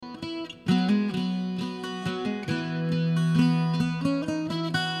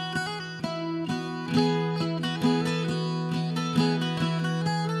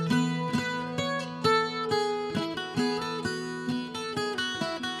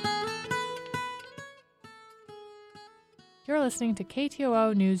You're listening to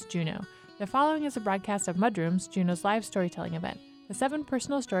KTOO News Juneau. The following is a broadcast of Mudrooms, Juneau's live storytelling event. The 7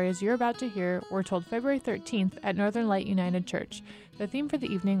 personal stories you're about to hear were told February 13th at Northern Light United Church. The theme for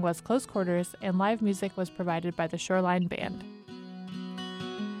the evening was Close Quarters, and live music was provided by the Shoreline Band.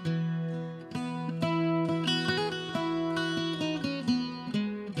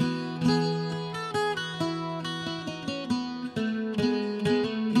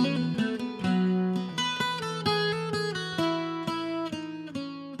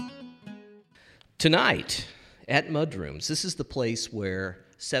 Tonight at Mudrooms, this is the place where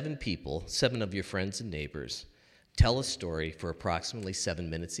 7 people, 7 of your friends and neighbors, tell a story for approximately 7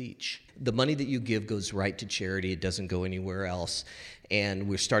 minutes each. The money that you give goes right to charity. It doesn't go anywhere else. And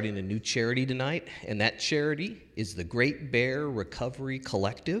we're starting a new charity tonight, and that charity is the Great Bear Recovery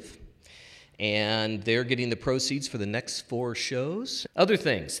Collective. And they're getting the proceeds for the next 4 shows. Other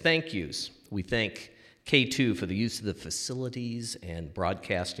things, thank yous. We thank K2 for the use of the facilities and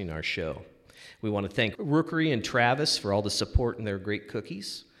broadcasting our show. We want to thank Rookery and Travis for all the support and their great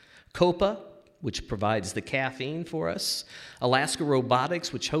cookies. Copa, which provides the caffeine for us. Alaska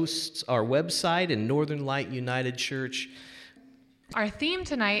Robotics, which hosts our website, and Northern Light United Church. Our theme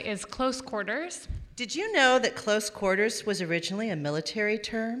tonight is Close Quarters. Did you know that close quarters was originally a military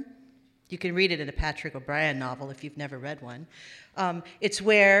term? You can read it in a Patrick O'Brian novel if you've never read one. It's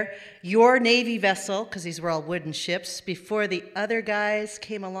where your Navy vessel, because these were all wooden ships, before the other guys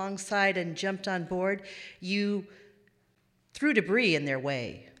came alongside and jumped on board, you threw debris in their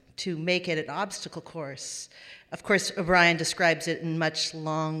way to make it an obstacle course. Of course, O'Brian describes it in much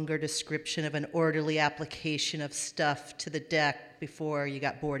longer description of an orderly application of stuff to the deck before you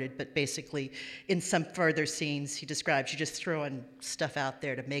got boarded, but basically in some further scenes he describes you just throwing stuff out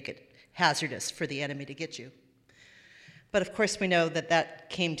there to make it hazardous for the enemy to get you. But of course we know that that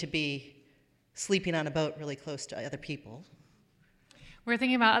came to be sleeping on a boat really close to other people. We're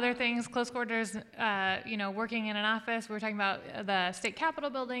thinking about other things, close quarters, working in an office. We're talking about the state capitol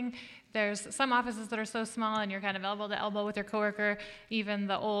building. There's some offices that are so small and you're kind of elbow to elbow with your coworker. Even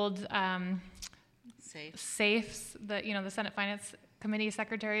the old safes, the Senate Finance Committee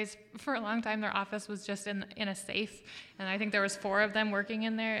secretaries, for a long time their office was just in a safe. And I think there was 4 of them working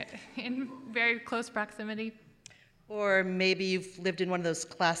in there in very close proximity. Or maybe you've lived in one of those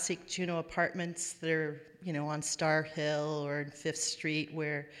classic Juneau apartments that are, on Star Hill or in 5th Street,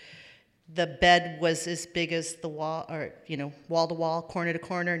 where the bed was as big as the wall, or, wall to wall, corner to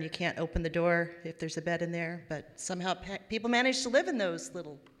corner, and you can't open the door if there's a bed in there. But somehow people manage to live in those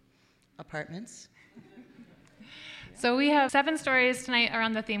little apartments. So we have 7 stories tonight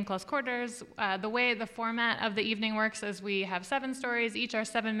around the theme Close Quarters. The way the format of the evening works is we have 7 stories, each are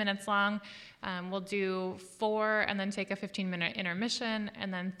 7 minutes long. We'll do 4 and then take a 15-minute intermission,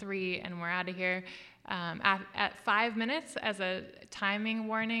 and then 3 and we're out of here. At 5 minutes, as a timing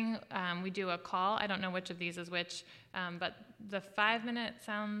warning, we do a call. I don't know which of these is which, but the 5-minute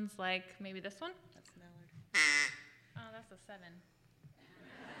sounds like maybe this one? That's Mallard. Oh, that's a 7.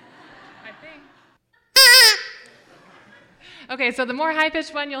 I think. Okay, so the more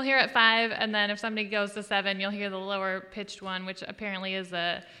high-pitched one you'll hear at 5, and then if somebody goes to 7, you'll hear the lower-pitched one, which apparently is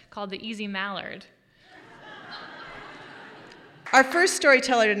called the Easy Mallard. Our first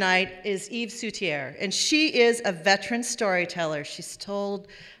storyteller tonight is Eve Soutier, and she is a veteran storyteller. She's told,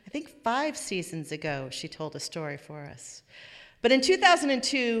 I think 5 seasons ago, she told a story for us. But in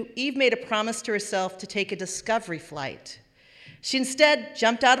 2002, Eve made a promise to herself to take a discovery flight. She instead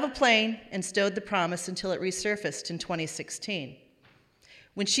jumped out of a plane and stowed the promise until it resurfaced in 2016.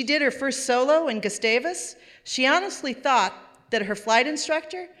 When she did her first solo in Gustavus, she honestly thought that her flight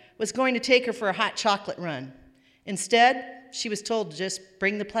instructor was going to take her for a hot chocolate run. Instead, she was told to just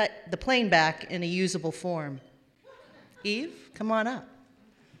bring the plane back in a usable form. Eve, come on up.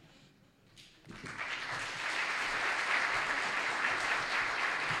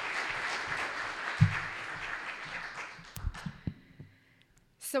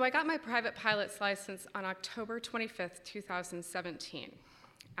 So I got my private pilot's license on October 25th, 2017,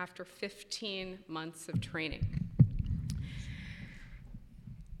 after 15 months of training.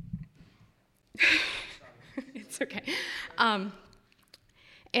 It's okay.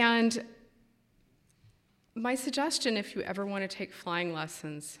 And my suggestion, if you ever want to take flying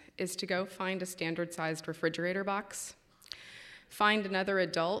lessons, is to go find a standard-sized refrigerator box, find another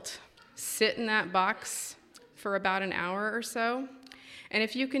adult, sit in that box for about an hour or so, And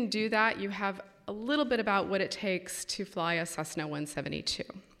if you can do that, you have a little bit about what it takes to fly a Cessna 172.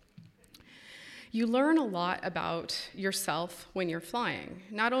 You learn a lot about yourself when you're flying.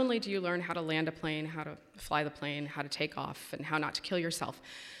 Not only do you learn how to land a plane, how to fly the plane, how to take off, and how not to kill yourself.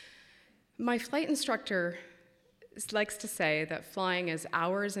 My flight instructor likes to say that flying is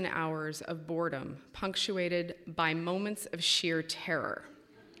hours and hours of boredom, punctuated by moments of sheer terror.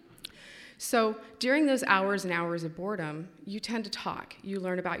 So during those hours and hours of boredom, you tend to talk. You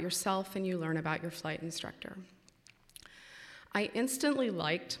learn about yourself and you learn about your flight instructor. I instantly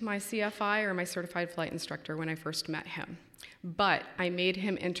liked my CFI, or my certified flight instructor, when I first met him, but I made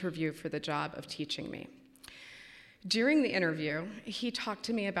him interview for the job of teaching me. During the interview, he talked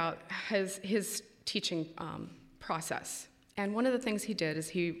to me about his teaching process. And one of the things he did is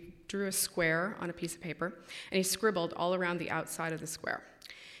he drew a square on a piece of paper, and he scribbled all around the outside of the square.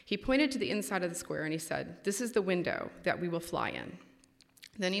 He pointed to the inside of the square, and he said, "This is the window that we will fly in."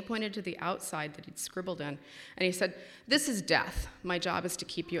 Then he pointed to the outside that he'd scribbled in, and he said, "This is death. My job is to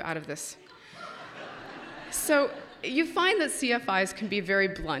keep you out of this." So you find that CFIs can be very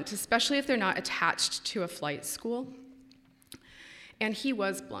blunt, especially if they're not attached to a flight school. And he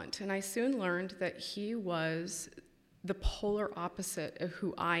was blunt, and I soon learned that he was the polar opposite of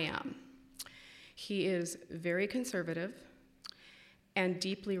who I am. He is very conservative and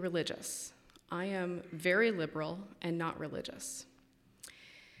deeply religious. I am very liberal and not religious.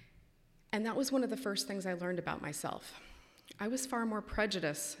 And that was one of the first things I learned about myself. I was far more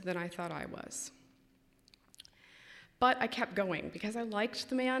prejudiced than I thought I was. But I kept going because I liked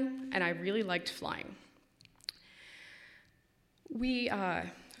the man and I really liked flying. We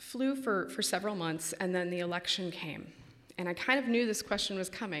flew for several months, and then the election came. And I kind of knew this question was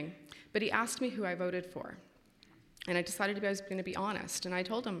coming, but he asked me who I voted for. And I decided I was going to be honest, and I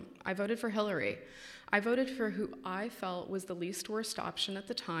told him I voted for Hillary. I voted for who I felt was the least worst option at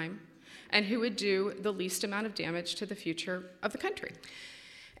the time, and who would do the least amount of damage to the future of the country.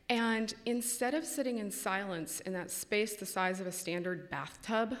 And instead of sitting in silence in that space the size of a standard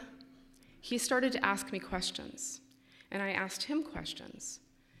bathtub, he started to ask me questions. And I asked him questions.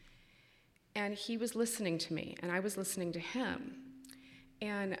 And he was listening to me, and I was listening to him.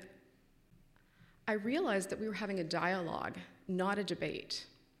 And I realized that we were having a dialogue, not a debate.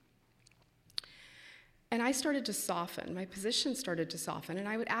 And I started to soften. My position started to soften, and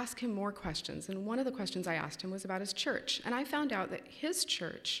I would ask him more questions. And one of the questions I asked him was about his church. And I found out that his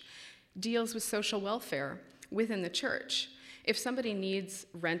church deals with social welfare within the church. If somebody needs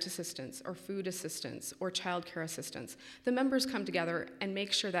rent assistance or food assistance or childcare assistance, the members come together and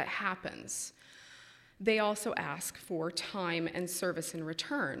make sure that happens. They also ask for time and service in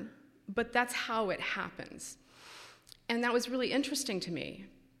return, but that's how it happens. And that was really interesting to me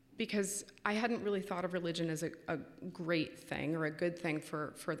because I hadn't really thought of religion as a great thing or a good thing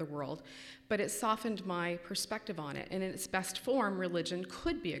for the world, but it softened my perspective on it. And in its best form, religion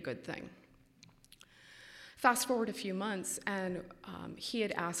could be a good thing. Fast forward a few months, and he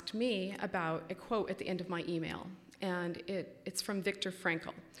had asked me about a quote at the end of my email, and it's from Viktor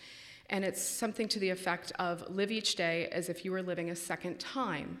Frankl, and it's something to the effect of, "Live each day as if you were living a second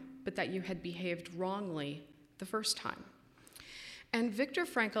time, but that you had behaved wrongly the first time." And Viktor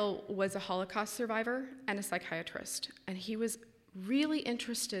Frankl was a Holocaust survivor and a psychiatrist, and he was really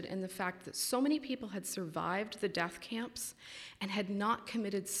interested in the fact that so many people had survived the death camps and had not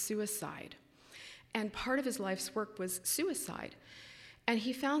committed suicide. And part of his life's work was suicide. And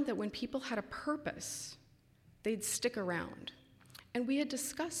he found that when people had a purpose, they'd stick around. And we had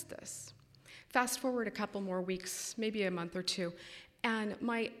discussed this. Fast forward a couple more weeks, maybe a month or two, and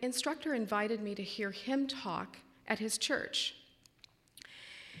my instructor invited me to hear him talk at his church.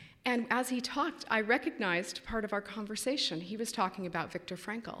 And as he talked, I recognized part of our conversation. He was talking about Viktor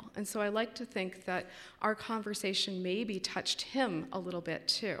Frankl. And so I like to think that our conversation maybe touched him a little bit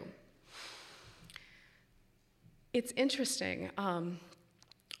too. It's interesting,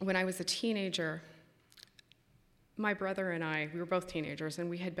 when I was a teenager, my brother and I, we were both teenagers, and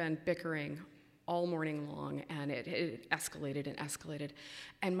we had been bickering all morning long, and it escalated and escalated,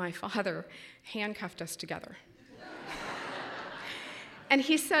 and my father handcuffed us together. And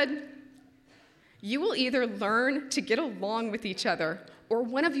he said, "You will either learn to get along with each other, or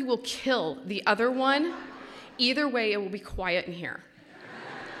one of you will kill the other one. Either way, it will be quiet in here."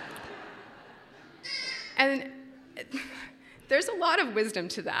 And there's a lot of wisdom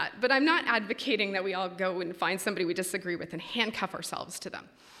to that, but I'm not advocating that we all go and find somebody we disagree with and handcuff ourselves to them.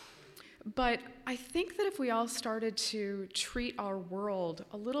 But I think that if we all started to treat our world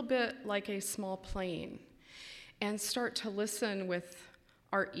a little bit like a small plane and start to listen with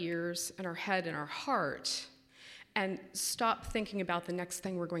our ears and our head and our heart and stop thinking about the next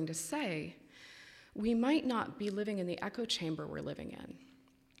thing we're going to say, we might not be living in the echo chamber we're living in.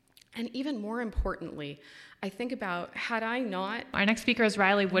 And even more importantly, I think about, had I not... Our next speaker is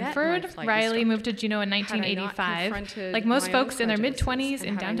Riley Woodford. Riley moved to Juneau in 1985. Like most folks in their mid-20s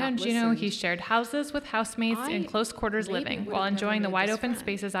in downtown Juneau, he shared houses with housemates in close quarters living while enjoying the wide open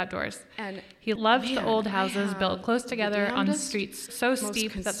spaces outdoors. He loved the old houses built close together on streets so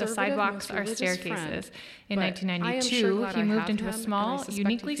steep that the sidewalks are staircases. In 1992, he moved into a small,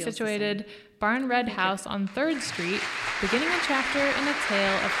 uniquely situated barn red house on 3rd Street, beginning a chapter in a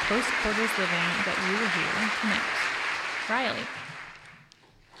tale of close quarters living that you will hear tonight. Riley.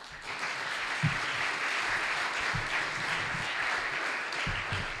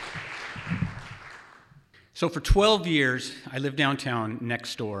 So for 12 years, I lived downtown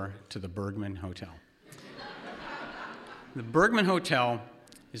next door to the Bergman Hotel. The Bergman Hotel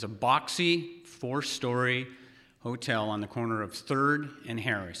is a boxy, 4-story hotel on the corner of 3rd and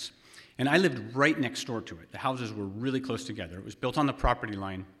Harris. And I lived right next door to it. The houses were really close together. It was built on the property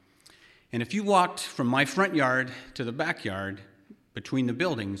line. And if you walked from my front yard to the backyard, between the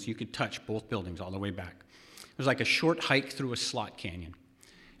buildings, you could touch both buildings all the way back. It was like a short hike through a slot canyon.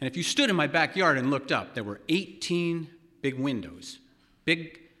 And if you stood in my backyard and looked up, there were 18 big windows,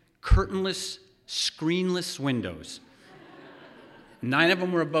 big curtainless, screenless windows. 9 of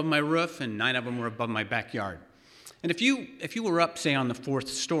them were above my roof, and 9 of them were above my backyard. And if you were up, say, on the 4th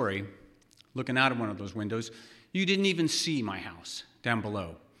story, looking out of one of those windows, you didn't even see my house down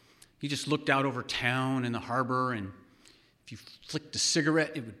below. You just looked out over town and the harbor, and if you flicked a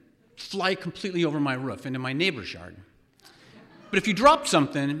cigarette, it would fly completely over my roof into my neighbor's yard. But if you dropped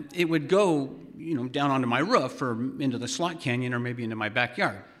something, it would go, down onto my roof or into the slot canyon or maybe into my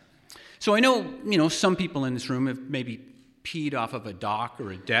backyard. So I know, some people in this room have maybe peed off of a dock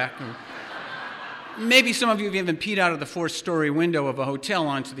or a deck, or maybe some of you have even peed out of the 4th-story window of a hotel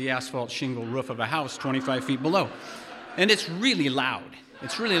onto the asphalt shingle roof of a house 25 feet below. And it's really loud.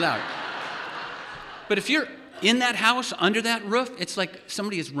 It's really loud. But if you're in that house, under that roof, it's like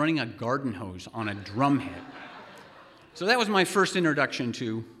somebody is running a garden hose on a drum head. So that was my first introduction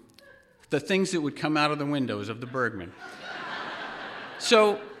to the things that would come out of the windows of the Bergman.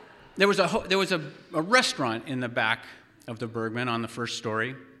 So there was a restaurant in the back of the Bergman on the 1st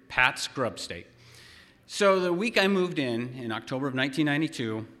story, Pat's Grub Steak. So the week I moved in October of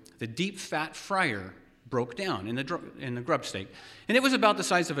 1992, the deep fat fryer broke down in the grub steak. And it was about the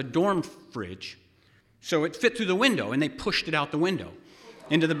size of a dorm fridge. So it fit through the window, and they pushed it out the window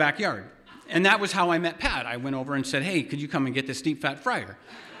into the backyard. And that was how I met Pat. I went over and said, hey, could you come and get this deep fat fryer?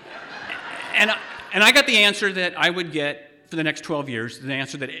 And I got the answer that I would get for the next 12 years, the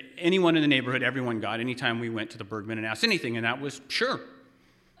answer that anyone in the neighborhood, everyone got anytime we went to the Bergman and asked anything, and that was, sure.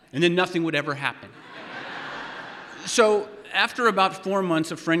 And then nothing would ever happen. So after about 4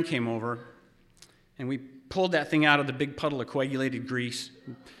 months, a friend came over, and we pulled that thing out of the big puddle of coagulated grease,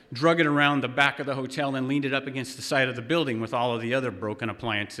 drug it around the back of the hotel, and leaned it up against the side of the building with all of the other broken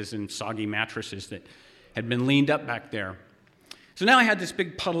appliances and soggy mattresses that had been leaned up back there. So now I had this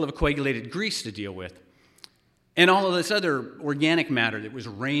big puddle of coagulated grease to deal with, and all of this other organic matter that was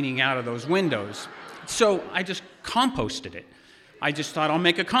raining out of those windows. So I just composted it. I just thought, I'll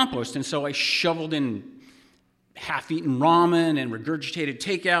make a compost, and so I shoveled in half-eaten ramen and regurgitated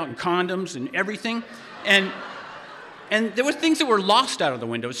takeout and condoms and everything. And there were things that were lost out of the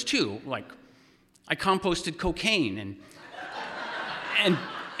windows too, like I composted cocaine and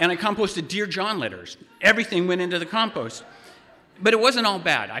I composted Dear John letters. Everything went into the compost. But it wasn't all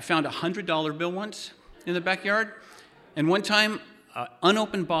bad. I found a $100 bill once in the backyard, and one time an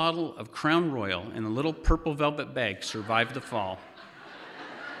unopened bottle of Crown Royal in a little purple velvet bag survived the fall.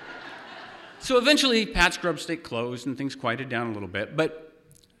 So eventually, Pat's Grub Steak closed and things quieted down a little bit,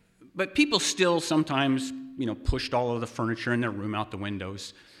 but people still sometimes, pushed all of the furniture in their room out the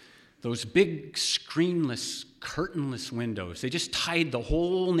windows. Those big screenless, curtainless windows, they just tied the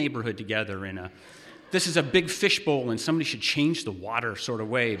whole neighborhood together in this is a big fishbowl and somebody should change the water sort of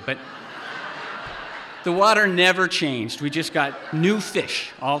way, but the water never changed. We just got new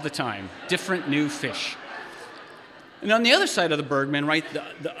fish all the time, different new fish. And on the other side of the Bergman, right,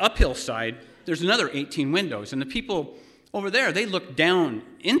 the uphill side, there's another 18 windows, and the people over there, they looked down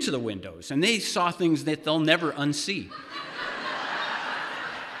into the windows, and they saw things that they'll never unsee.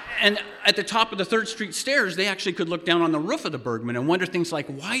 And at the top of the 3rd Street stairs, they actually could look down on the roof of the Bergman and wonder things like,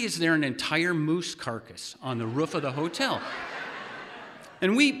 why is there an entire moose carcass on the roof of the hotel?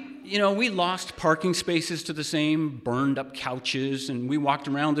 And we lost parking spaces to the same burned up couches, and we walked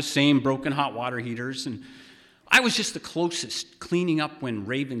around the same broken hot water heaters, and I was just the closest, cleaning up when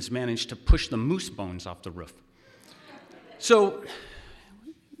ravens managed to push the moose bones off the roof. So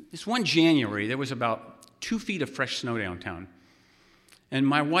this one January, there was about 2 feet of fresh snow downtown. And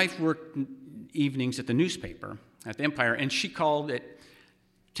my wife worked evenings at the newspaper, at the Empire, and she called at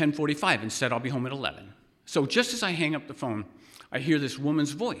 10:45 and said, I'll be home at 11. So just as I hang up the phone, I hear this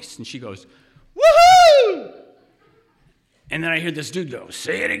woman's voice, and she goes, woohoo! And then I hear this dude go,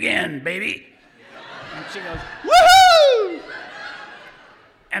 say it again, baby. And she goes, woohoo!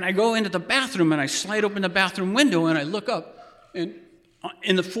 And I go into the bathroom, and I slide open the bathroom window, and I look up, and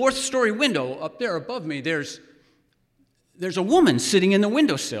in the 4th-story window up there above me, there's a woman sitting in the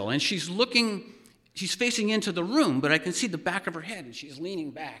windowsill, and she's facing into the room, but I can see the back of her head, and she's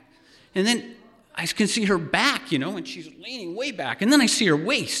leaning back. And then I can see her back, and she's leaning way back. And then I see her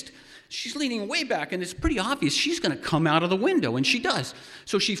waist. She's leaning way back, and it's pretty obvious she's going to come out of the window, and she does.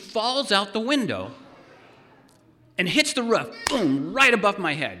 So she falls out the window and hits the roof, boom, right above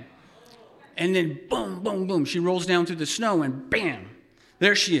my head. And then boom, boom, boom, she rolls down through the snow, and bam,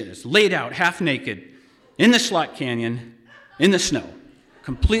 there she is, laid out, half naked, in the slot canyon, in the snow,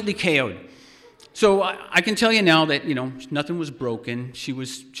 completely KO'd. So I can tell you now that, nothing was broken. She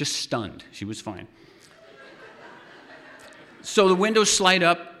was just stunned. She was fine. So the windows slide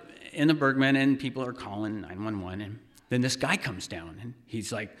up in the Bergman, and people are calling 911, and then this guy comes down, and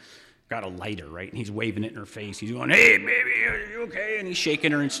he's like, got a lighter, right? And he's waving it in her face. He's going, hey, baby, are you okay? And he's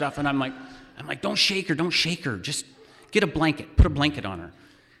shaking her and stuff, and I'm like, don't shake her. Just get a blanket. Put a blanket on her.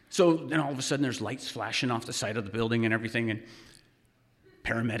 So then all of a sudden there's lights flashing off the side of the building and everything, and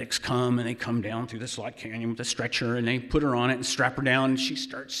paramedics come, and they come down through the slot canyon with a stretcher, and they put her on it and strap her down, and she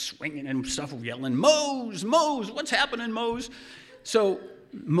starts swinging and stuff, yelling, Mose, what's happening, Mose? So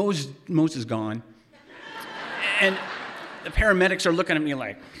Mose is gone. And the paramedics are looking at me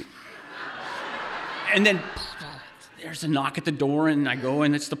like, and then there's a knock at the door, and I go,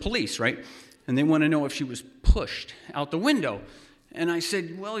 and it's the police, right? And they want to know if she was pushed out the window. And I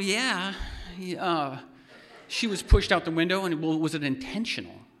said, well, yeah, she was pushed out the window, and well, was it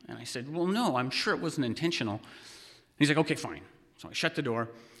intentional? And I said, well, no, I'm sure it wasn't intentional. And he's like, okay, fine. So I shut the door,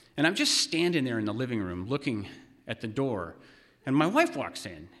 and I'm just standing there in the living room looking at the door, and my wife walks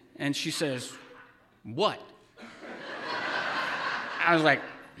in, and she says, what? I was like,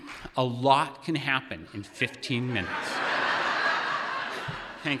 a lot can happen in 15 minutes.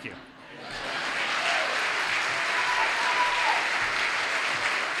 Thank you.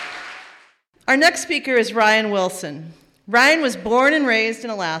 Our next speaker is Ryan Wilson. Ryan was born and raised in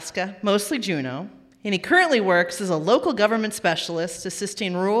Alaska, mostly Juneau, and he currently works as a local government specialist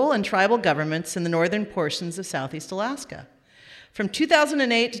assisting rural and tribal governments in the northern portions of Southeast Alaska. From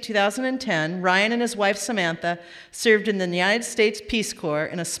 2008 to 2010, Ryan and his wife Samantha served in the United States Peace Corps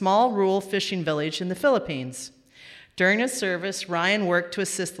in a small rural fishing village in the Philippines. During his service, Ryan worked to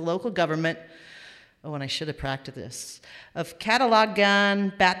assist the local government, and I should have practiced this, of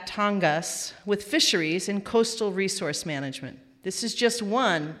Catalogan, Batangas with fisheries and coastal resource management. This is just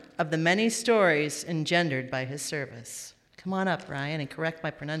one of the many stories engendered by his service. Come on up, Ryan, and correct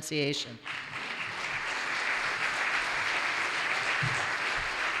my pronunciation.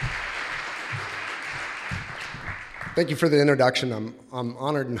 Thank you for the introduction. I'm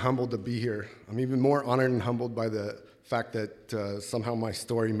honored and humbled to be here. I'm even more honored and humbled by the fact that somehow my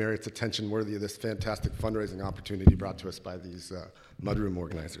story merits attention worthy of this fantastic fundraising opportunity brought to us by these mudroom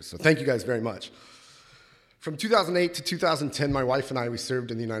organizers. So thank you guys very much. From 2008 to 2010, my wife and I, we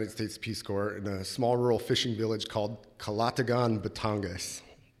served in the United States Peace Corps in a small rural fishing village called Calatagan, Batangas.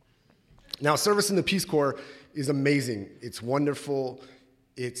 Now, service in the Peace Corps is amazing. It's wonderful.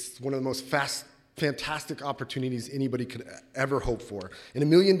 It's one of the most fantastic opportunities anybody could ever hope for. In a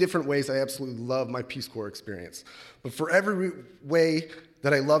million different ways, I absolutely love my Peace Corps experience. But for every way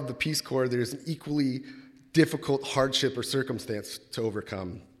that I love the Peace Corps, there's an equally difficult hardship or circumstance to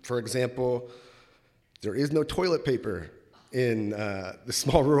overcome. For example, there is no toilet paper in the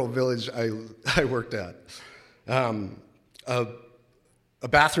small rural village I worked at. A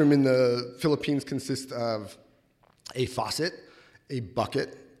bathroom in the Philippines consists of a faucet, a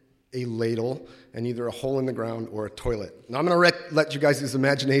bucket, a ladle, and either a hole in the ground or a toilet. Now I'm going to let you guys'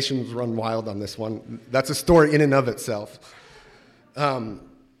 imaginations run wild on this one. That's a story in and of itself.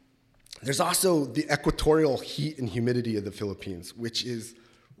 There's also the equatorial heat and humidity of the Philippines, which is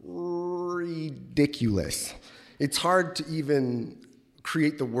ridiculous. It's hard to even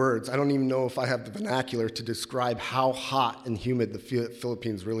create the words. I don't even know if I have the vernacular to describe how hot and humid the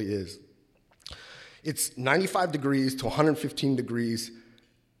Philippines really is. It's 95 degrees to 115 degrees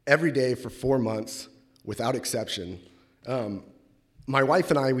every day for 4 months, without exception. My wife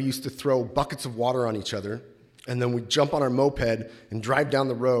and I, we used to throw buckets of water on each other, and then we'd jump on our moped and drive down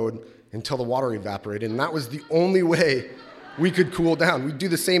the road until the water evaporated, and that was the only way we could cool down. We'd do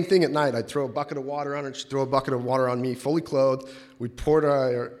the same thing at night. I'd throw a bucket of water on her, she'd throw a bucket of water on me, fully clothed. We'd pour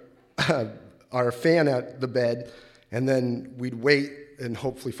our fan at the bed, and then we'd wait and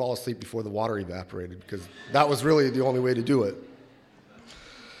hopefully fall asleep before the water evaporated, because that was really the only way to do it.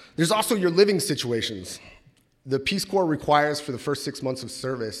 There's also your living situations. The Peace Corps requires for the first 6 months of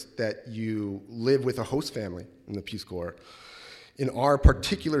service that you live with a host family in the Peace Corps. In our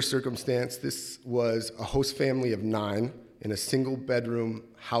particular circumstance, this was a host family of 9 in a single bedroom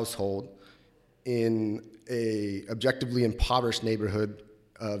household in a objectively impoverished neighborhood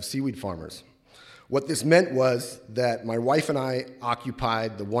of seaweed farmers. What this meant was that my wife and I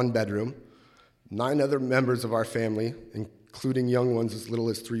occupied the 1 bedroom. 9 other members of our family, including young ones as little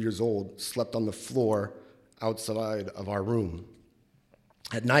as 3 years old, slept on the floor outside of our room.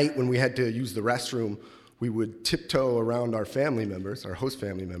 At night, when we had to use the restroom, we would tiptoe around our family members, our host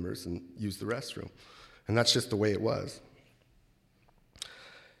family members, and use the restroom. And that's just the way it was.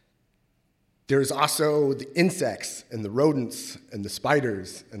 There's also the insects and the rodents and the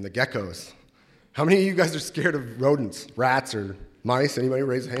spiders and the geckos. How many of you guys are scared of rodents, rats, or mice? Anybody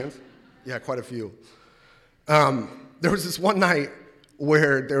raise their hands? Yeah, quite a few. There was this one night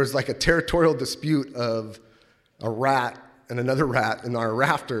where there was like a territorial dispute of a rat and another rat in our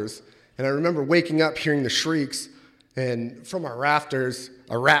rafters. And I remember waking up hearing the shrieks, and from our rafters,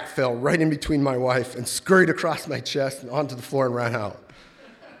 a rat fell right in between my wife and scurried across my chest and onto the floor and ran out.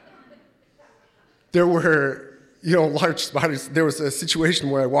 There were, large spiders. There was a situation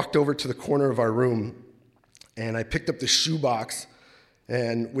where I walked over to the corner of our room, and I picked up the shoebox,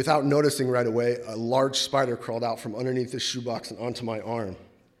 and without noticing right away, a large spider crawled out from underneath the shoebox and onto my arm.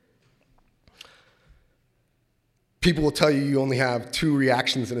 People will tell you you only have 2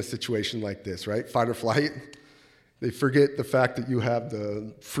 reactions in a situation like this, right? Fight or flight. They forget the fact that you have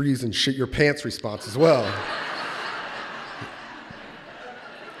the freeze and shit your pants response as well.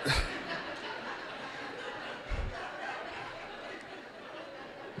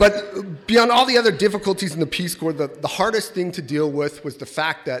 But beyond all the other difficulties in the Peace Corps, the hardest thing to deal with was the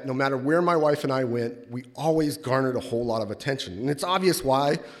fact that no matter where my wife and I went, we always garnered a whole lot of attention. And it's obvious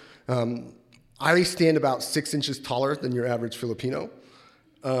why. I stand about 6 inches taller than your average Filipino.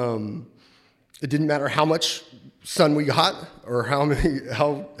 It didn't matter how much sun we got or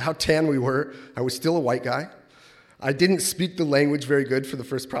how tan we were, I was still a white guy. I didn't speak the language very good for the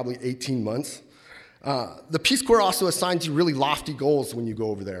first probably 18 months. The Peace Corps also assigns you really lofty goals when you go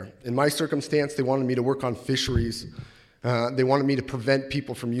over there. In my circumstance, they wanted me to work on fisheries. They wanted me to prevent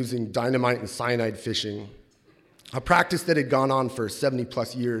people from using dynamite and cyanide fishing, a practice that had gone on for 70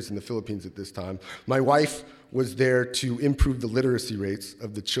 plus years in the Philippines at this time. My wife was there to improve the literacy rates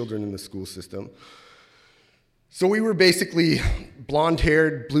of the children in the school system. So we were basically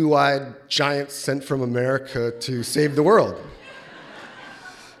blonde-haired, blue-eyed giants sent from America to save the world.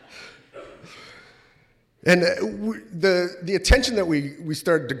 And the attention that we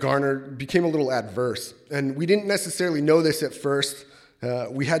started to garner became a little adverse. And we didn't necessarily know this at first.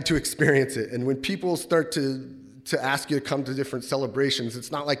 We had to experience it. And when people start to ask you to come to different celebrations,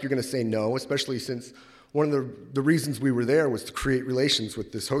 it's not like you're going to say no, especially since one of the reasons we were there was to create relations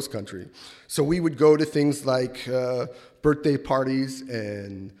with this host country. So we would go to things like birthday parties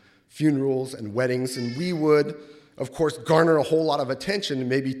and funerals and weddings, and we would, of course, garner a whole lot of attention and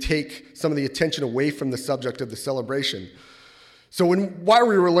maybe take some of the attention away from the subject of the celebration. So while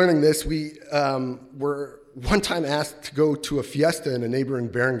we were learning this, we were one time asked to go to a fiesta in a neighboring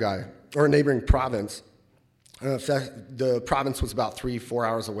barangay, or a neighboring province. The province was about 3-4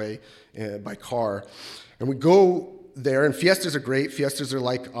 hours away by car. And we go there, and fiestas are great. Fiestas are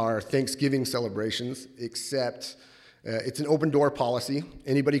like our Thanksgiving celebrations, except it's an open-door policy.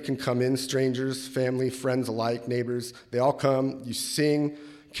 Anybody can come in, strangers, family, friends alike, neighbors. They all come. You sing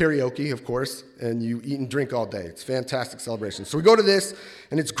karaoke, of course, and you eat and drink all day. It's a fantastic celebration. So we go to this,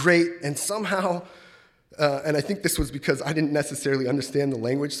 and it's great, and somehow... and I think this was because I didn't necessarily understand the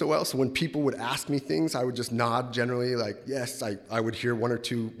language so well, so when people would ask me things, I would just nod generally, like, yes, I would hear 1 or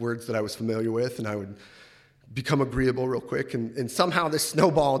 2 words that I was familiar with, and I would become agreeable real quick, and somehow this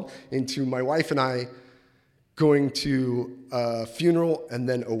snowballed into my wife and I going to a funeral and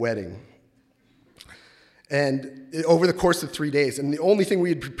then a wedding. And over the course of 3 days, and the only thing we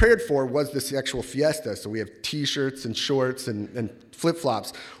had prepared for was this actual fiesta, so we have T-shirts and shorts and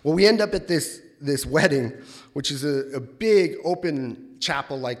flip-flops. Well, we end up at this wedding, which is a big open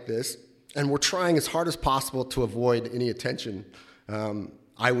chapel like this, and we're trying as hard as possible to avoid any attention.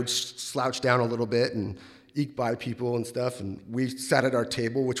 I would slouch down a little bit and eke by people and stuff, and we sat at our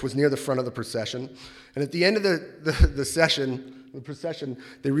table, which was near the front of the procession. And at the end of the procession,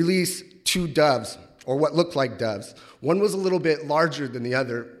 they release 2 doves or what looked like doves. One was a little bit larger than the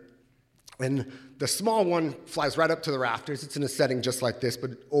other, and the small one flies right up to the rafters. It's in a setting just like this,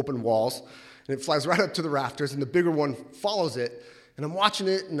 but open walls, and it flies right up to the rafters, and the bigger one follows it. And I'm watching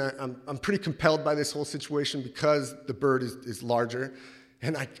it, and I'm pretty compelled by this whole situation because the bird is larger.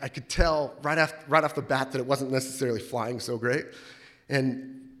 And I could tell right off the bat that it wasn't necessarily flying so great.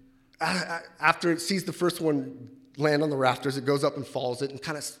 And after it sees the first one land on the rafters, it goes up and follows it and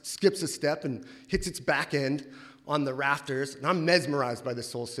kind of skips a step and hits its back end on the rafters. And I'm mesmerized by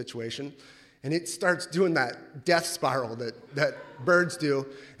this whole situation. And it starts doing that death spiral that birds do.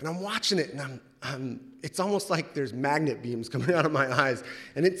 And I'm watching it, and it's almost like there's magnet beams coming out of my eyes.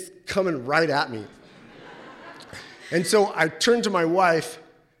 And it's coming right at me. And so I turn to my wife,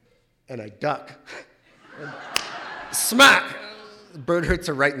 and I duck. And smack! The bird hits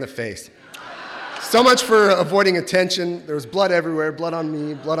her right in the face. So much for avoiding attention. There was blood everywhere, blood on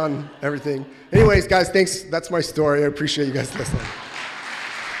me, blood on everything. Anyways, guys, thanks. That's my story. I appreciate you guys listening.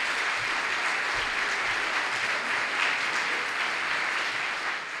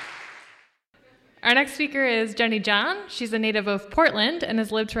 Our next speaker is Jenny John. She's a native of Portland and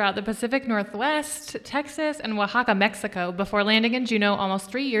has lived throughout the Pacific Northwest, Texas, and Oaxaca, Mexico, before landing in Juneau almost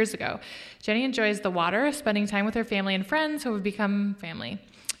 3 years ago. Jenny enjoys the water, spending time with her family and friends who have become family.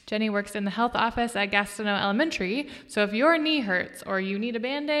 Jenny works in the health office at Gastineau Elementary, so if your knee hurts or you need a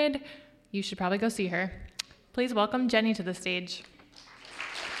Band-Aid, you should probably go see her. Please welcome Jenny to the stage.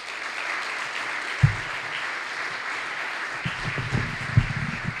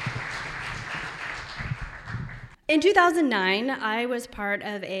 In 2009, I was part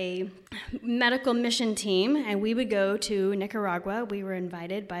of a medical mission team, and we would go to Nicaragua. We were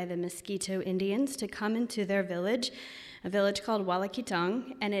invited by the Mosquito Indians to come into their village, a village called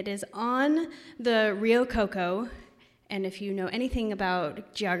Hualaquitang, and it is on the Rio Coco. And if you know anything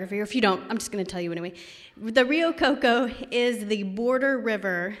about geography, or if you don't, I'm just going to tell you anyway. The Rio Coco is the border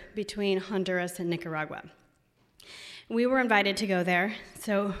river between Honduras and Nicaragua. We were invited to go there,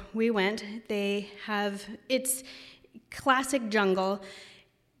 so we went. It's classic jungle.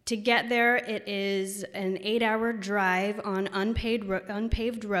 To get there, it is an 8-hour drive on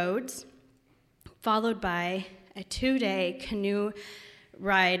unpaved roads, followed by a 2-day canoe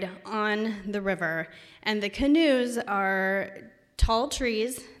ride on the river. And the canoes are tall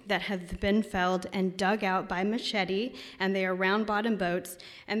trees that have been felled and dug out by machete, and they are round-bottom boats,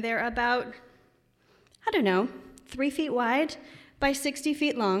 and they're about, 3 feet wide by 60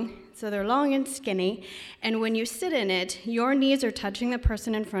 feet long, so they're long and skinny, and when you sit in it, your knees are touching the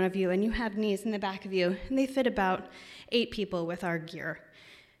person in front of you, and you have knees in the back of you, and they fit about 8 people with our gear.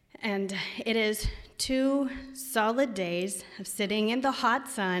 And it is 2 solid days of sitting in the hot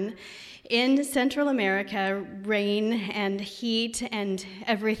sun in Central America, rain and heat and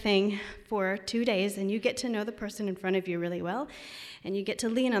everything for 2 days, and you get to know the person in front of you really well, and you get to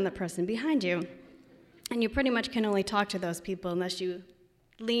lean on the person behind you. And you pretty much can only talk to those people unless you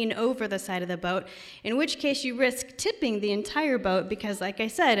lean over the side of the boat, in which case you risk tipping the entire boat because, like I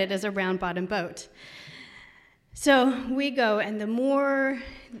said, it is a round-bottom boat. So we go, and the more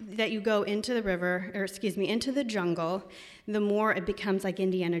that you go into the into the jungle, the more it becomes like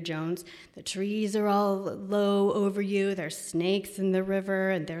Indiana Jones. The trees are all low over you, there's snakes in the river,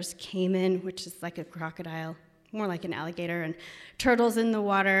 and there's caiman, which is like a crocodile, more like an alligator, and turtles in the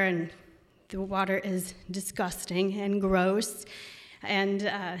water, and the water is disgusting and gross, and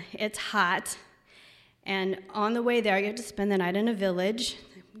it's hot. And on the way there, you have to spend the night in a village.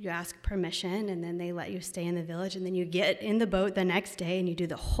 You ask permission, and then they let you stay in the village, and then you get in the boat the next day, and you do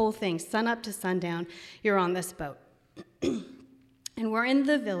the whole thing, sun up to sundown, you're on this boat. And we're in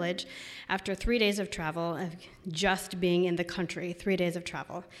the village after 3 days of travel, of just being in the country, 3 days of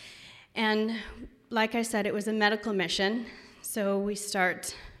travel. And like I said, it was a medical mission, so we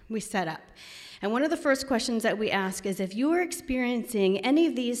set up. And one of the first questions that we ask is, if you are experiencing any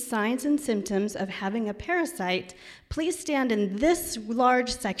of these signs and symptoms of having a parasite, please stand in this large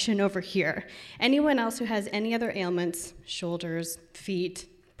section over here. Anyone else who has any other ailments, shoulders, feet,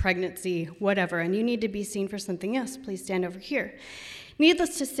 pregnancy, whatever, and you need to be seen for something else, please stand over here.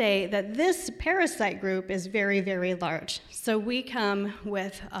 Needless to say that this parasite group is very, very large. So we come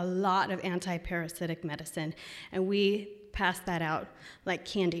with a lot of anti-parasitic medicine, and we pass that out like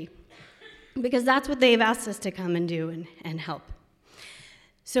candy, because that's what they've asked us to come and do and help.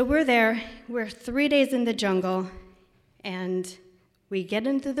 So we're there, we're 3 days in the jungle, and we get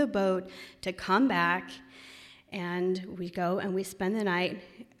into the boat to come back, and we go and we spend the night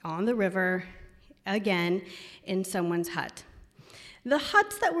on the river again in someone's hut. The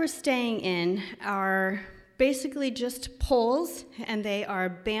huts that we're staying in are basically just poles, and they are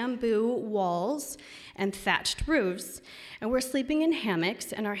bamboo walls and thatched roofs. And we're sleeping in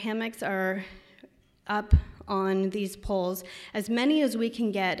hammocks, and our hammocks are up on these poles, as many as we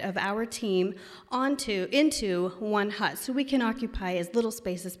can get of our team into one hut, so we can occupy as little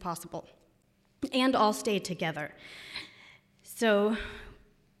space as possible and all stay together. So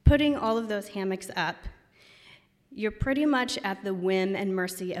putting all of those hammocks up, you're pretty much at the whim and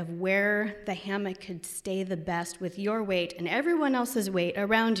mercy of where the hammock could stay the best with your weight and everyone else's weight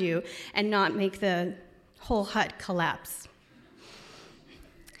around you and not make the whole hut collapse.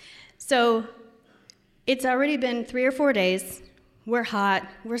 So it's already been 3 or 4 days. We're hot,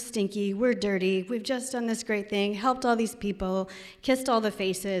 we're stinky, we're dirty. We've just done this great thing, helped all these people, kissed all the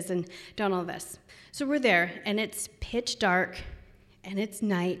faces, and done all this. So we're there, and it's pitch dark, and it's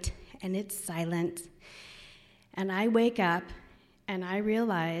night, and it's silent. And I wake up, and I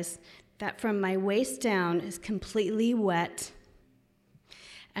realize that from my waist down is completely wet,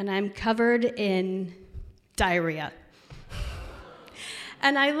 and I'm covered in diarrhea.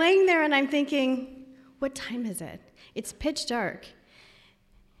 And I'm laying there, and I'm thinking, what time is it? It's pitch dark.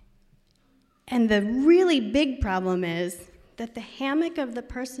 And the really big problem is that the hammock of the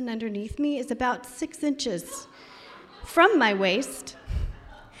person underneath me is about 6 inches from my waist.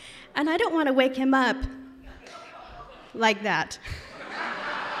 And I don't want to wake him up like that.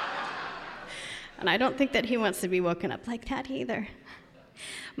 And I don't think that he wants to be woken up like that either.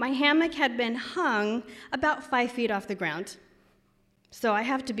 My hammock had been hung about 5 feet off the ground. So I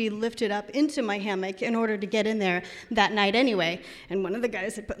have to be lifted up into my hammock in order to get in there that night anyway. And one of the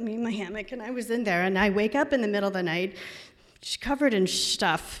guys had put me in my hammock, and I was in there, and I wake up in the middle of the night, covered in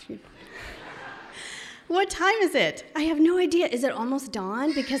stuff. What time is it? I have no idea. Is it almost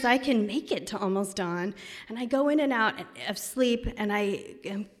dawn? Because I can make it to almost dawn. And I go in and out of sleep, and I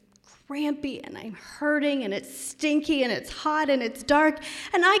am crampy, and I'm hurting, and it's stinky, and it's hot, and it's dark,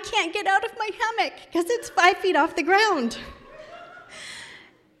 and I can't get out of my hammock because it's 5 feet off the ground.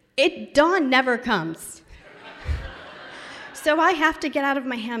 Dawn never comes. So I have to get out of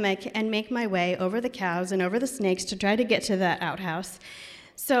my hammock and make my way over the cows and over the snakes to try to get to that outhouse.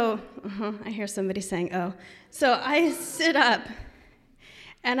 So, I hear somebody saying, oh. So I sit up,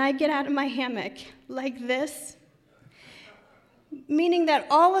 and I get out of my hammock like this, meaning that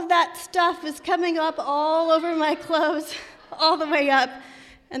all of that stuff is coming up all over my clothes, all the way up,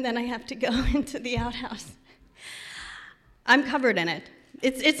 and then I have to go into the outhouse. I'm covered in it.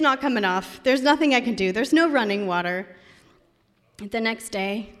 It's not coming off. There's nothing I can do. There's no running water. The next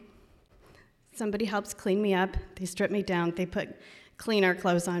day, somebody helps clean me up. They strip me down. They put cleaner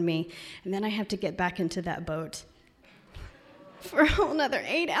clothes on me. And then I have to get back into that boat for a whole another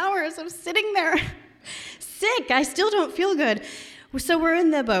 8 hours of sitting there sick. I still don't feel good. So we're in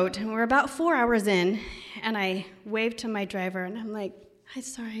the boat, and we're about 4 hours in, and I wave to my driver, and I'm like, I'm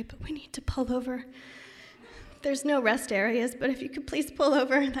sorry, but we need to pull over. There's no rest areas, but if you could please pull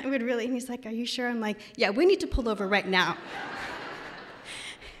over, I would really, and he's like, are you sure? I'm like, yeah, we need to pull over right now.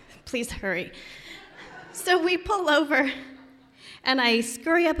 Please hurry. So we pull over, and I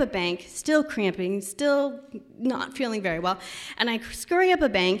scurry up a bank, still cramping, still not feeling very well, and I scurry up a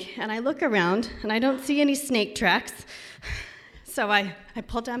bank, and I look around, and I don't see any snake tracks. So I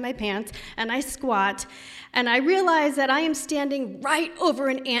pull down my pants, and I squat, and I realize that I am standing right over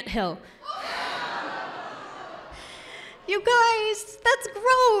an anthill. You guys, that's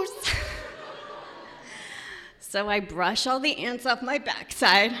gross. So I brush all the ants off my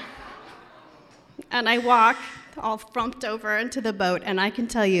backside, and I walk all frumped over into the boat, and I can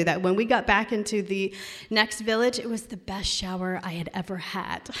tell you that when we got back into the next village, it was the best shower I had ever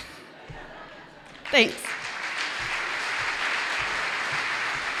had. Thanks.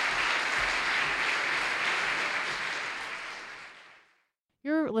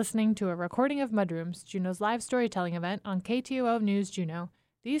 You're listening to a recording of Mudrooms, Juneau's live storytelling event on KTOO News Juneau.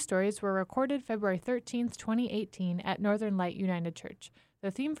 These stories were recorded February 13th, 2018 at Northern Light United Church. The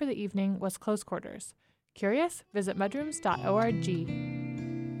theme for the evening was Close Quarters. Curious? Visit mudrooms.org.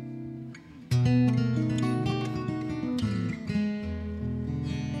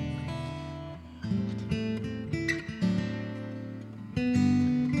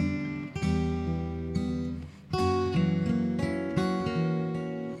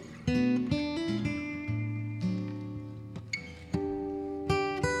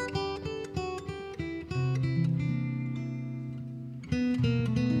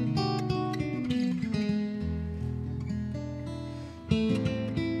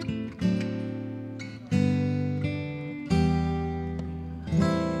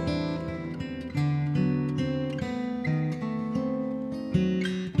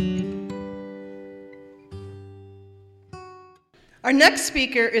 Our next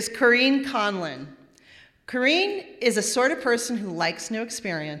speaker is Corrine Conlin. Corrine is a sort of person who likes new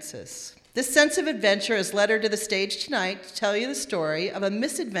experiences. This sense of adventure has led her to the stage tonight to tell you the story of a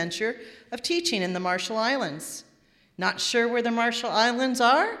misadventure of teaching in the Marshall Islands. Not sure where the Marshall Islands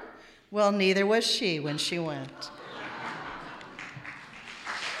are? Well, neither was she when she went.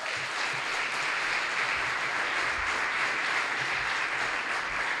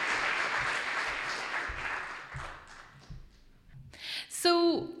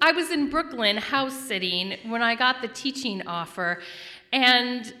 So I was in Brooklyn house sitting when I got the teaching offer,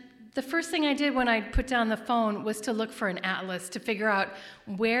 and the first thing I did when I put down the phone was to look for an atlas to figure out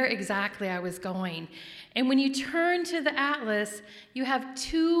where exactly I was going. And when you turn to the atlas, you have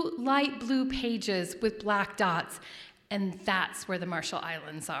 2 light blue pages with black dots, and that's where the Marshall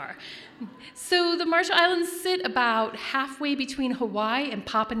Islands are. So the Marshall Islands sit about halfway between Hawaii and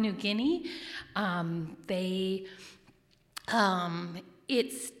Papua New Guinea.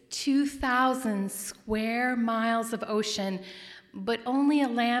 It's 2,000 square miles of ocean, but only a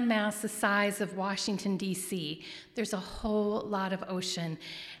landmass the size of Washington, D.C. There's a whole lot of ocean.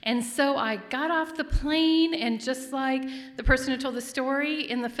 And so I got off the plane, and just like the person who told the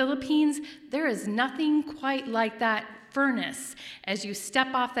story in the Philippines, there is nothing quite like that furnace as you step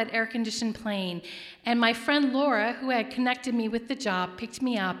off that air-conditioned plane. And my friend Laura, who had connected me with the job, picked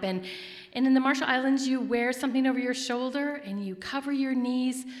me up, and in the Marshall Islands, you wear something over your shoulder and you cover your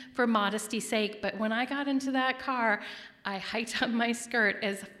knees for modesty's sake. But when I got into that car, I hiked up my skirt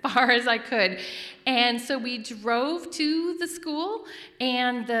as far as I could. And so we drove to the school,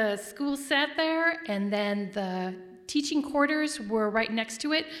 and the school sat there, and then the teaching quarters were right next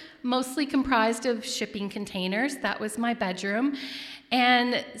to it, mostly comprised of shipping containers. That was my bedroom.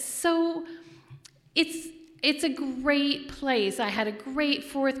 And so it's a great place. I had a great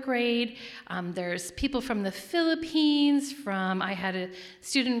 4th grade. There's people from the Philippines, I had a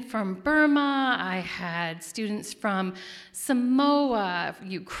student from Burma, I had students from Samoa,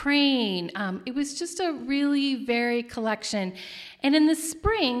 Ukraine. It was just a really varied collection. And in the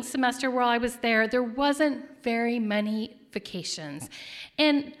spring semester while I was there wasn't very many vacations.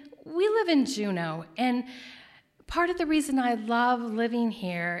 And we live in Juneau, and part of the reason I love living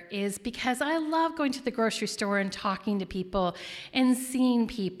here is because I love going to the grocery store and talking to people and seeing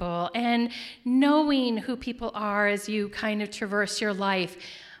people and knowing who people are as you kind of traverse your life.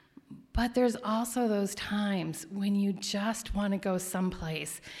 But there's also those times when you just want to go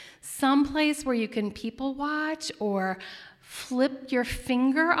someplace where you can people watch or flip your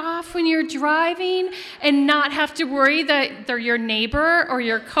finger off when you're driving and not have to worry that they're your neighbor or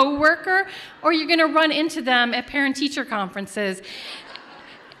your coworker, or you're going to run into them at parent-teacher conferences.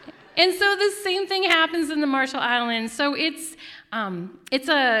 And so the same thing happens in the Marshall Islands. So it's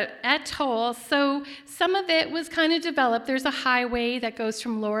a atoll, so some of it was kind of developed. There's a highway that goes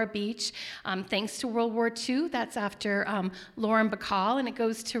from Laura Beach, thanks to World War II. That's after Lauren Bacall, and it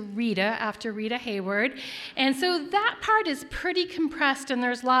goes to Rita after Rita Hayward. And so that part is pretty compressed, and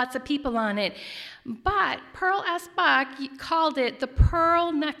there's lots of people on it. But Pearl S. Buck called it the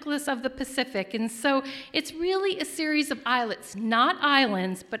Pearl Necklace of the Pacific. And so it's really a series of islets, not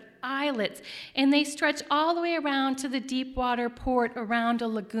islands, but islets. And they stretch all the way around to the deep water port around a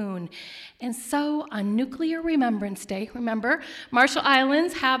lagoon. And so on Nuclear Remembrance Day, remember, Marshall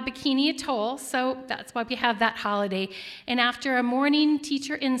Islands have Bikini Atoll, so that's why we have that holiday. And after a morning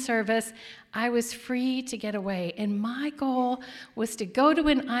teacher in-service, I was free to get away, and my goal was to go to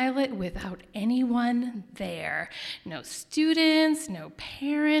an islet without anyone there. No students, no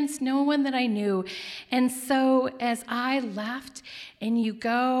parents, no one that I knew. And so as I left, and you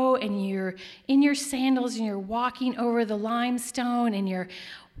go, and you're in your sandals, and you're walking over the limestone, and you're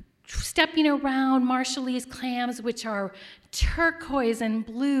stepping around Marshallese clams, which are turquoise and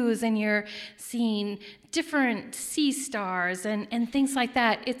blues, and you're seeing different sea stars and things like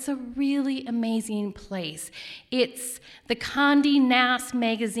that. It's a really amazing place. It's the Condé Nast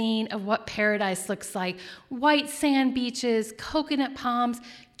magazine of what paradise looks like. White sand beaches, coconut palms,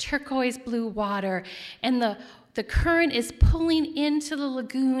 turquoise blue water, and the current is pulling into the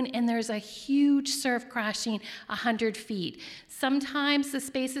lagoon, and there's a huge surf crashing 100 feet. Sometimes the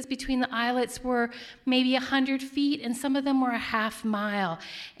spaces between the islets were maybe 100 feet, and some of them were a half mile.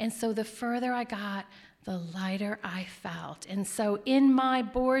 And so the further I got, the lighter I felt. And so in my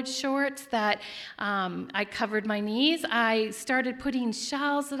board shorts that I covered my knees, I started putting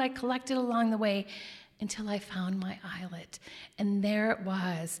shells that I collected along the way until I found my islet. And there it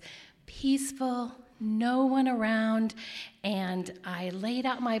was, peaceful, no one around, and I laid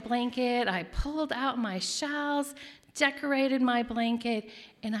out my blanket, I pulled out my shells, decorated my blanket,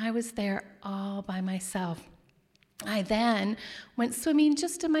 and I was there all by myself. I then went swimming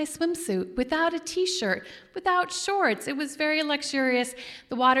just in my swimsuit, without a t-shirt, without shorts. It was very luxurious.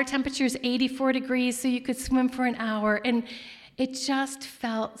 The water temperature is 84 degrees, so you could swim for an hour, and it just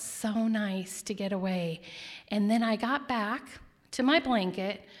felt so nice to get away. And then I got back to my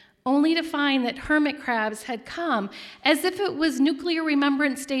blanket, only to find that hermit crabs had come as if it was Nuclear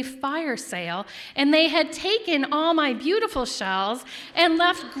Remembrance Day fire sale, and they had taken all my beautiful shells and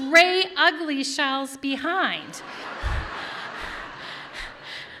left gray, ugly shells behind.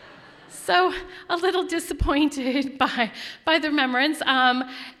 So, a little disappointed by the remembrance,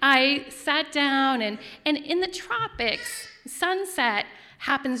 I sat down, and in the tropics, sunset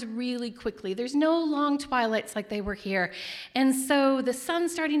happens really quickly. There's no long twilights like they were here. And so the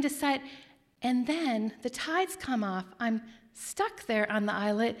sun's starting to set, and then the tides come off. I'm stuck there on the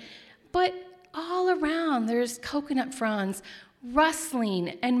islet, but all around there's coconut fronds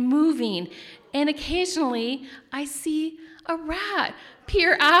rustling and moving, and occasionally I see a rat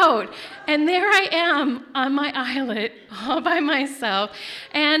peer out, and there I am on my islet all by myself.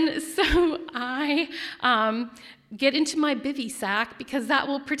 And so I get into my bivy sack because that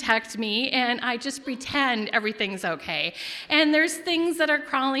will protect me, and I just pretend everything's okay. And there's things that are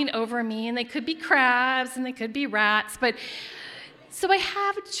crawling over me, and they could be crabs and they could be rats, but so I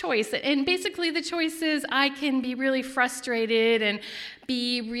have a choice, and basically the choice is I can be really frustrated and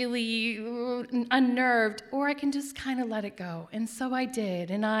be really unnerved, or I can just kind of let it go. And so I did,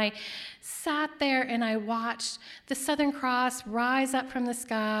 and I sat there and I watched the Southern Cross rise up from the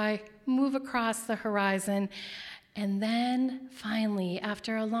sky, move across the horizon, and then finally,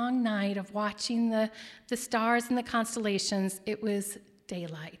 after a long night of watching the stars and the constellations, it was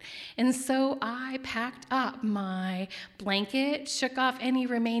daylight. And so I packed up my blanket, shook off any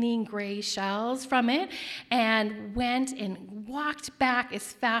remaining gray shells from it, and went and walked back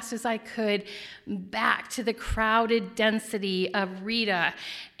as fast as I could back to the crowded density of Rita.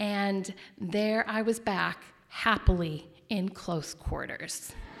 And there I was back, happily in close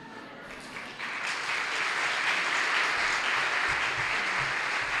quarters.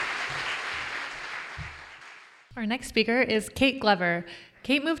 Our next speaker is Kate Glover.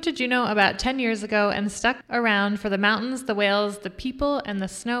 Kate moved to Juneau about 10 years ago and stuck around for the mountains, the whales, the people, and the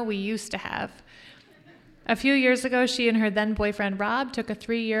snow we used to have. A few years ago, she and her then-boyfriend Rob took a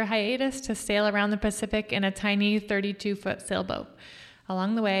 3-year hiatus to sail around the Pacific in a tiny 32-foot sailboat.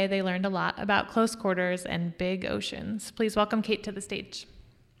 Along the way, they learned a lot about close quarters and big oceans. Please welcome Kate to the stage.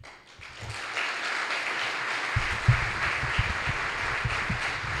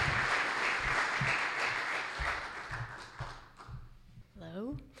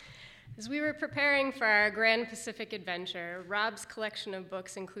 As we were preparing for our Grand Pacific adventure, Rob's collection of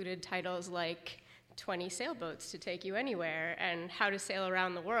books included titles like 20 Sailboats to Take You Anywhere and How to Sail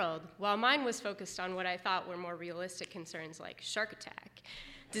Around the World, while mine was focused on what I thought were more realistic concerns like shark attack,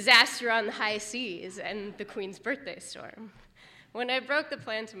 disaster on the high seas, and the Queen's birthday storm. When I broke the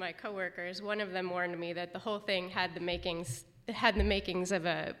plan to my coworkers, one of them warned me that the whole thing had the makings of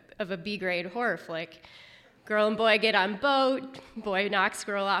a B-grade horror flick. Girl and boy get on boat, boy knocks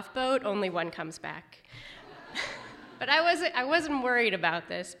girl off boat, only one comes back. But I wasn't worried about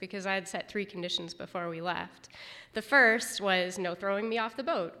this because I had set 3 conditions before we left. The first was no throwing me off the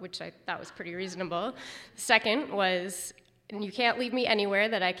boat, which I thought was pretty reasonable. The second was you can't leave me anywhere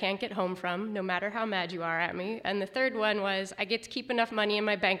that I can't get home from, no matter how mad you are at me. And the third one was I get to keep enough money in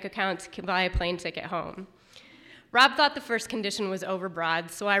my bank account to buy a plane ticket home. Rob thought the first condition was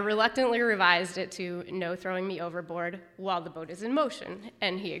overbroad, so I reluctantly revised it to no throwing me overboard while the boat is in motion,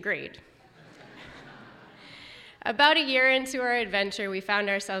 and he agreed. About a year into our adventure, we found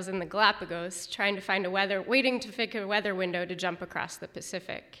ourselves in the Galapagos, waiting to pick a weather window to jump across the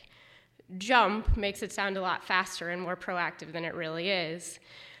Pacific. Jump makes it sound a lot faster and more proactive than it really is.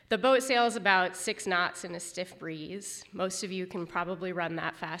 The boat sails about 6 knots in a stiff breeze. Most of you can probably run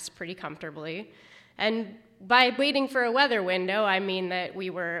that fast pretty comfortably. And by waiting for a weather window, I mean that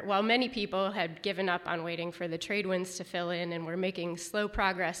while many people had given up on waiting for the trade winds to fill in and were making slow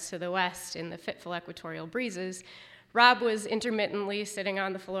progress to the west in the fitful equatorial breezes, Rob was intermittently sitting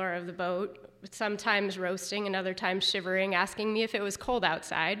on the floor of the boat, sometimes roasting and other times shivering, asking me if it was cold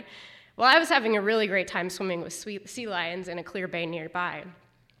outside, while I was having a really great time swimming with sea lions in a clear bay nearby.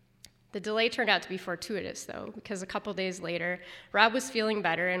 The delay turned out to be fortuitous, though, because a couple days later, Rob was feeling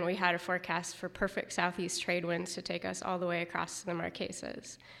better, and we had a forecast for perfect southeast trade winds to take us all the way across to the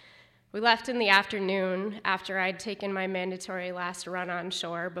Marquesas. We left in the afternoon after I'd taken my mandatory last run on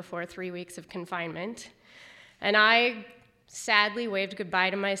shore before 3 weeks of confinement, and I sadly waved goodbye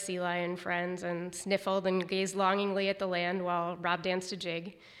to my sea lion friends and sniffled and gazed longingly at the land while Rob danced a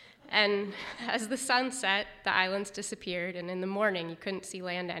jig. And as the sun set, the islands disappeared, and in the morning, you couldn't see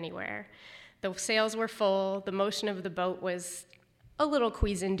land anywhere. The sails were full, the motion of the boat was a little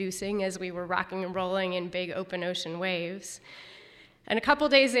queasy-inducing as we were rocking and rolling in big open ocean waves. And a couple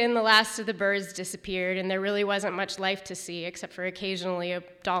days in, the last of the birds disappeared, and there really wasn't much life to see except for occasionally a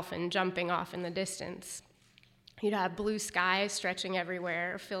dolphin jumping off in the distance. You'd have blue sky stretching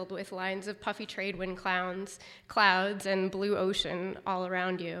everywhere, filled with lines of puffy trade wind clouds, and blue ocean all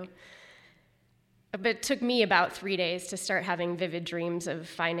around you. But it took me about 3 days to start having vivid dreams of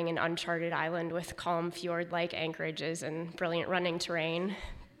finding an uncharted island with calm fjord-like anchorages and brilliant running terrain.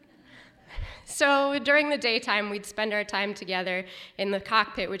 So during the daytime, we'd spend our time together in the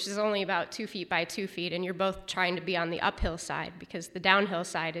cockpit, which is only about 2 feet by 2 feet, and you're both trying to be on the uphill side because the downhill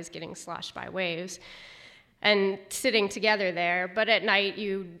side is getting sloshed by waves, and sitting together there. But at night,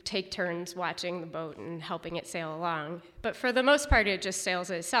 you take turns watching the boat and helping it sail along. But for the most part, it just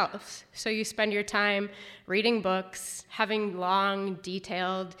sails itself. So you spend your time reading books, having long,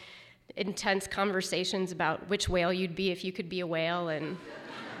 detailed, intense conversations about which whale you'd be if you could be a whale, and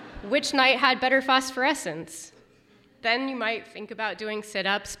which night had better phosphorescence. Then you might think about doing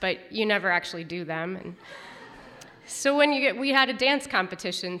sit-ups, but you never actually do them. And so we had a dance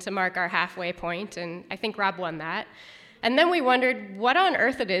competition to mark our halfway point, and I think Rob won that. And then we wondered what on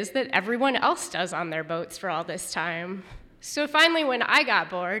earth it is that everyone else does on their boats for all this time. So finally, when I got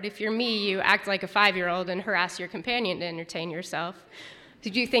bored, if you're me, you act like a 5-year-old and harass your companion to entertain yourself.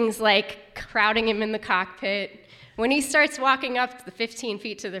 You do things like crowding him in the cockpit. When he starts walking up the 15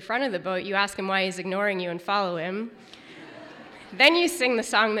 feet to the front of the boat, you ask him why he's ignoring you and follow him. Then you sing the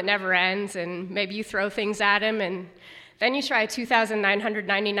song that never ends, and maybe you throw things at him, and then you try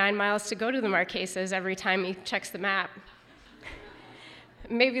 2,999 miles to go to the Marquesas every time he checks the map.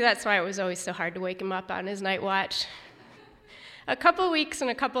 Maybe that's why it was always so hard to wake him up on his night watch. A couple weeks and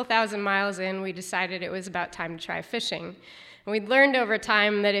a couple thousand miles in, we decided it was about time to try fishing. And we'd learned over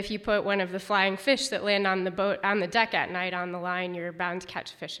time that if you put one of the flying fish that land on the boat on the deck at night on the line, you're bound to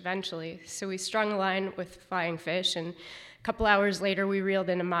catch a fish eventually. So we strung a line with flying fish, and a couple hours later, we reeled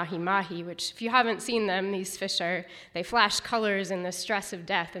in a mahi-mahi, which, if you haven't seen them, these fish they flash colors in the stress of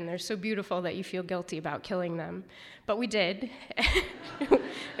death, and they're so beautiful that you feel guilty about killing them. But we did.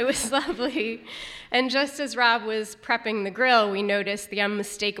 It was lovely. And just as Rob was prepping the grill, we noticed the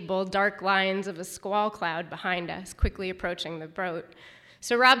unmistakable dark lines of a squall cloud behind us, quickly approaching the boat.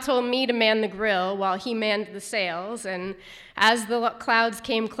 So Rob told me to man the grill while he manned the sails, and as the clouds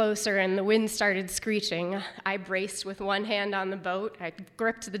came closer and the wind started screeching, I braced with one hand on the boat, I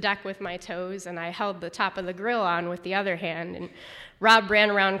gripped the deck with my toes, and I held the top of the grill on with the other hand, and Rob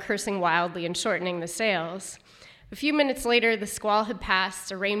ran around cursing wildly and shortening the sails. A few minutes later, the squall had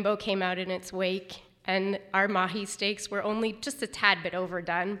passed, a rainbow came out in its wake, and our mahi steaks were only just a tad bit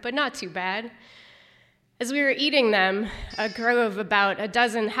overdone, but not too bad. As we were eating them, a crew of about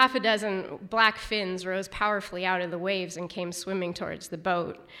half a dozen black fins rose powerfully out of the waves and came swimming towards the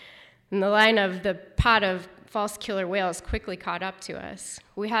boat. And the line of the pod of false killer whales quickly caught up to us.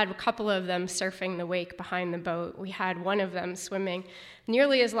 We had a couple of them surfing the wake behind the boat. We had one of them swimming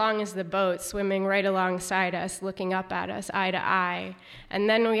nearly as long as the boat, swimming right alongside us, looking up at us eye to eye. And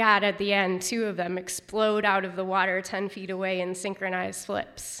then we had, at the end, 2 of them explode out of the water 10 feet away in synchronized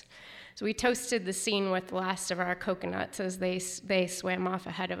flips. So we toasted the scene with the last of our coconuts as they swam off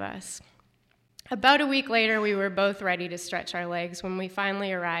ahead of us. About a week later, we were both ready to stretch our legs when we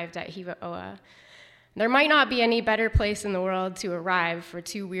finally arrived at Hiva-Oa. There might not be any better place in the world to arrive for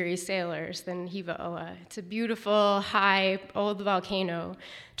 2 weary sailors than Hiva-Oa. It's a beautiful, high, old volcano,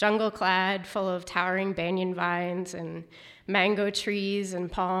 jungle-clad, full of towering banyan vines and mango trees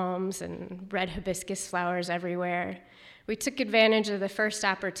and palms and red hibiscus flowers everywhere. We took advantage of the first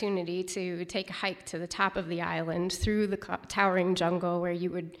opportunity to take a hike to the top of the island through the towering jungle where you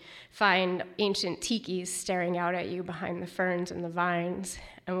would find ancient tikis staring out at you behind the ferns and the vines.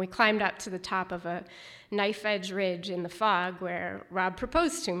 And we climbed up to the top of a knife-edge ridge in the fog where Rob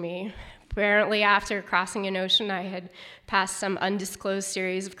proposed to me. Apparently, after crossing an ocean, I had passed some undisclosed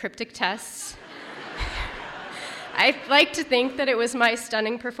series of cryptic tests. I like to think that it was my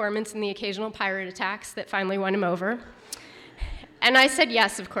stunning performance in the occasional pirate attacks that finally won him over. And I said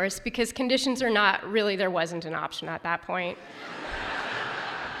yes, of course, because conditions or not, really there wasn't an option at that point.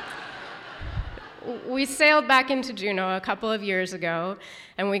 We sailed back into Juneau a couple of years ago,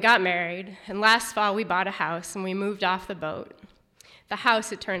 and we got married, and last fall we bought a house, and we moved off the boat. The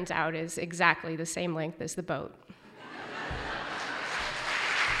house, it turns out, is exactly the same length as the boat.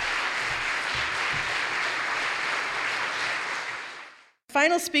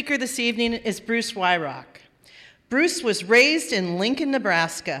 Final speaker this evening is Bruce Wyrock. Bruce was raised in Lincoln,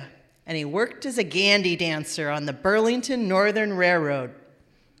 Nebraska. and he worked as a gandy dancer on the Burlington Northern Railroad.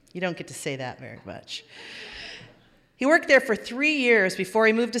 You don't get to say that very much. He worked there for 3 years before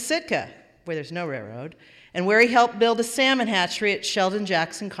he moved to Sitka, where there's no railroad, and where he helped build a salmon hatchery at Sheldon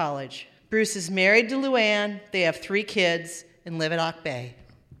Jackson College. Bruce is married to Luann. They have 3 kids and live at Auk Bay.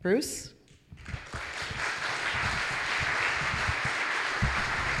 Bruce?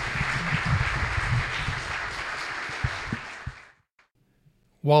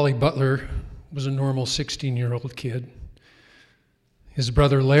 Wally Butler was a normal 16-year-old kid. His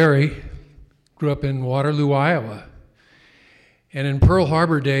brother Larry grew up in Waterloo, Iowa. And in Pearl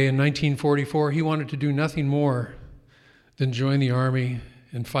Harbor Day in 1944, he wanted to do nothing more than join the Army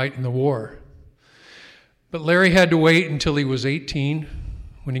and fight in the war. But Larry had to wait until he was 18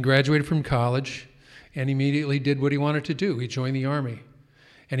 when he graduated from college and immediately did what he wanted to do. He joined the Army,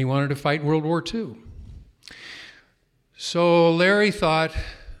 and he wanted to fight in World War II. So Larry thought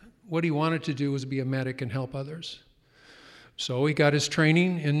what he wanted to do was be a medic and help others. So he got his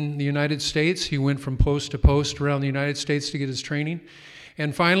training in the United States. He went from post to post around the United States to get his training.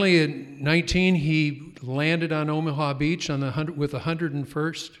 And finally, at 19, he landed on Omaha Beach with the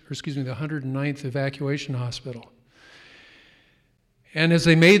 109th Evacuation Hospital. And as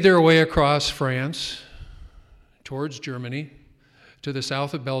they made their way across France towards Germany to the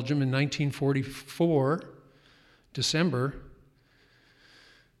south of Belgium in 1944, December,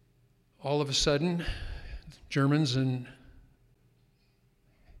 all of a sudden, Germans and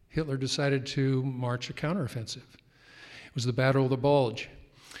Hitler decided to march a counteroffensive. It was the Battle of the Bulge.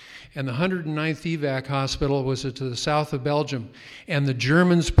 And the 109th Evac Hospital was to the south of Belgium, and the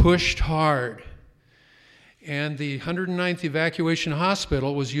Germans pushed hard. And the 109th Evacuation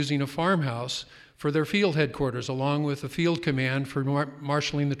Hospital was using a farmhouse for their field headquarters, along with the field command for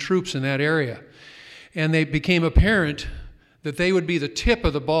marshaling the troops in that area. And it became apparent that they would be the tip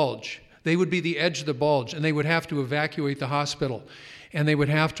of the bulge. They would be the edge of the bulge, and they would have to evacuate the hospital, and they would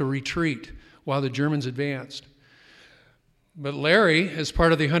have to retreat while the Germans advanced. But Larry, as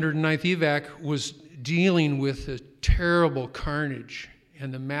part of the 109th Evac, was dealing with the terrible carnage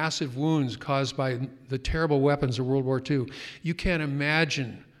and the massive wounds caused by the terrible weapons of World War II. You can't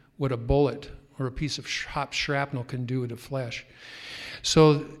imagine what a bullet or a piece of shrapnel can do to flesh.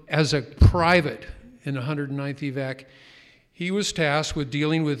 So as a private in the 109th Evac, he was tasked with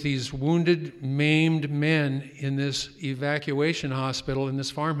dealing with these wounded, maimed men in this evacuation hospital in this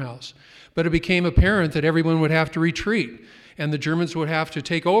farmhouse. But it became apparent that everyone would have to retreat, and the Germans would have to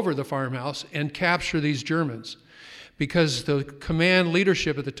take over the farmhouse and capture these Germans, because the command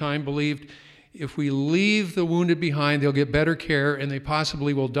leadership at the time believed if we leave the wounded behind, they'll get better care, and they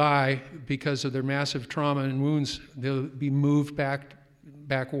possibly will die because of their massive trauma and wounds. They'll be moved back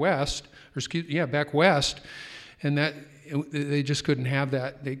west, and that they just couldn't have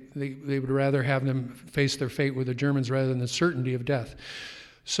that. They would rather have them face their fate with the Germans rather than the certainty of death.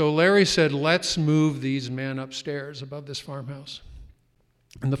 So Larry said, let's move these men upstairs above this farmhouse.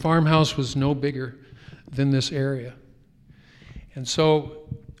 And the farmhouse was no bigger than this area. And so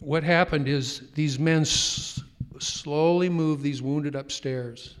what happened is these men slowly moved these wounded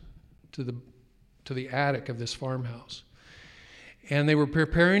upstairs to the attic of this farmhouse. And they were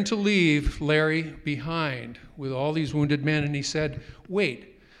preparing to leave Larry behind with all these wounded men. And he said,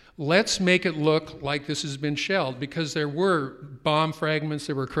 wait, let's make it look like this has been shelled, because there were bomb fragments,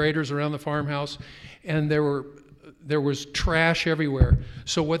 there were craters around the farmhouse, and there was trash everywhere.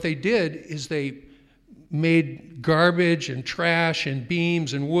 So what they did is they made garbage and trash and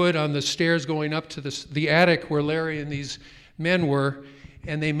beams and wood on the stairs going up to the attic where Larry and these men were,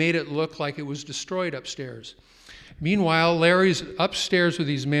 and they made it look like it was destroyed upstairs. Meanwhile, Larry's upstairs with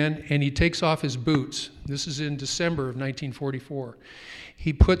these men, and he takes off his boots. This is in December of 1944.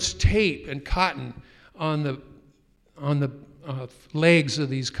 He puts tape and cotton on the legs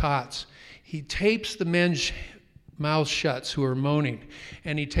of these cots. He tapes the men's mouths shut who are moaning,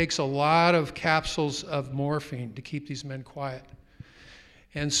 and he takes a lot of capsules of morphine to keep these men quiet.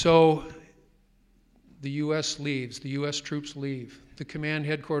 And so the U.S. leaves, the U.S. troops leave, the command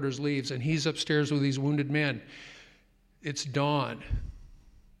headquarters leaves, and he's upstairs with these wounded men. It's dawn,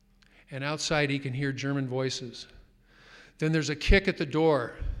 and outside he can hear German voices. Then there's a kick at the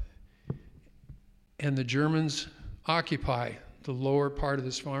door, and the Germans occupy the lower part of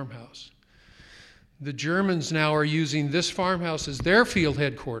this farmhouse. The Germans now are using this farmhouse as their field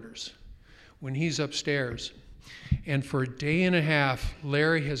headquarters when he's upstairs. And for a day and a half,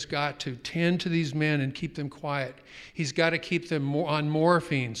 Larry has got to tend to these men and keep them quiet. He's got to keep them on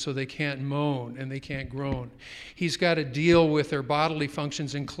morphine so they can't moan and they can't groan. He's got to deal with their bodily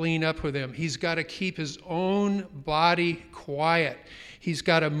functions and clean up with them. He's got to keep his own body quiet. He's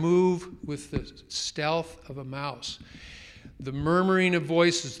got to move with the stealth of a mouse. The murmuring of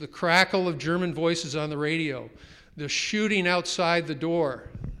voices, the crackle of German voices on the radio, the shooting outside the door.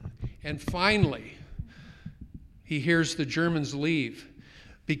 And finally, he hears the Germans leave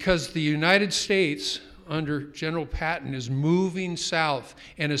because the United States, under General Patton, is moving south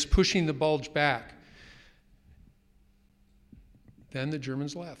and is pushing the Bulge back. Then the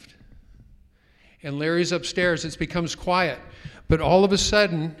Germans left. And Larry's upstairs. It becomes quiet. But all of a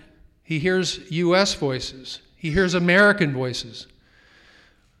sudden, he hears U.S. voices. He hears American voices.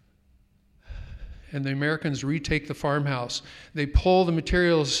 And the Americans retake the farmhouse. They pull the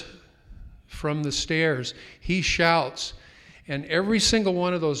materials from the stairs. He shouts. And every single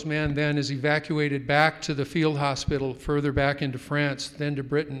one of those men then is evacuated back to the field hospital, further back into France, then to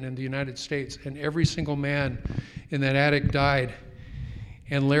Britain and the United States. And every single man in that attic died.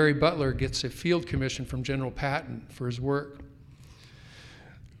 And Larry Butler gets a field commission from General Patton for his work.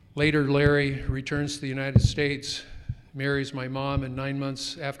 Later, Larry returns to the United States, marries my mom, and 9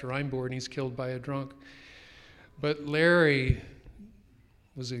 months after I'm born, he's killed by a drunk. But Larry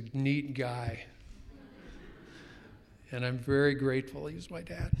was a neat guy. And I'm very grateful he was my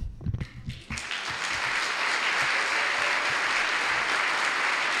dad.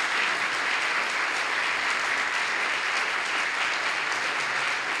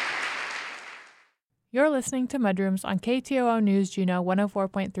 You're listening to Mudrooms on KTOO News Juneau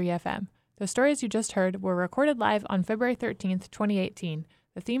 104.3 FM. The stories you just heard were recorded live on February 13th, 2018.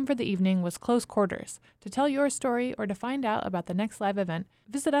 The theme for the evening was Close Quarters. To tell your story or to find out about the next live event,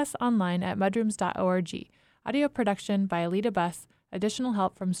 visit us online at mudrooms.org. Audio production by Alita Buss. Additional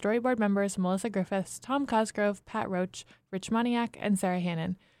help from storyboard members Melissa Griffiths, Tom Cosgrove, Pat Roach, Rich Moniak, and Sarah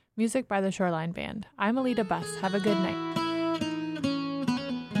Hannon. Music by the Shoreline Band. I'm Alita Buss. Have a good night.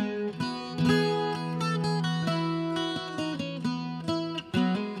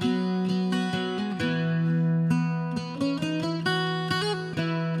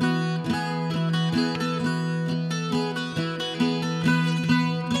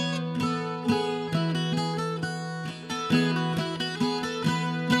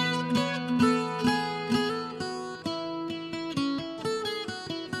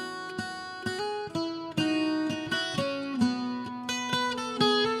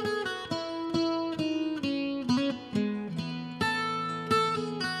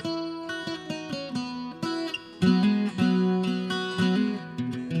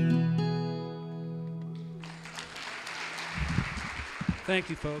 Thank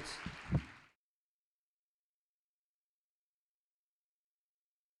you, folks.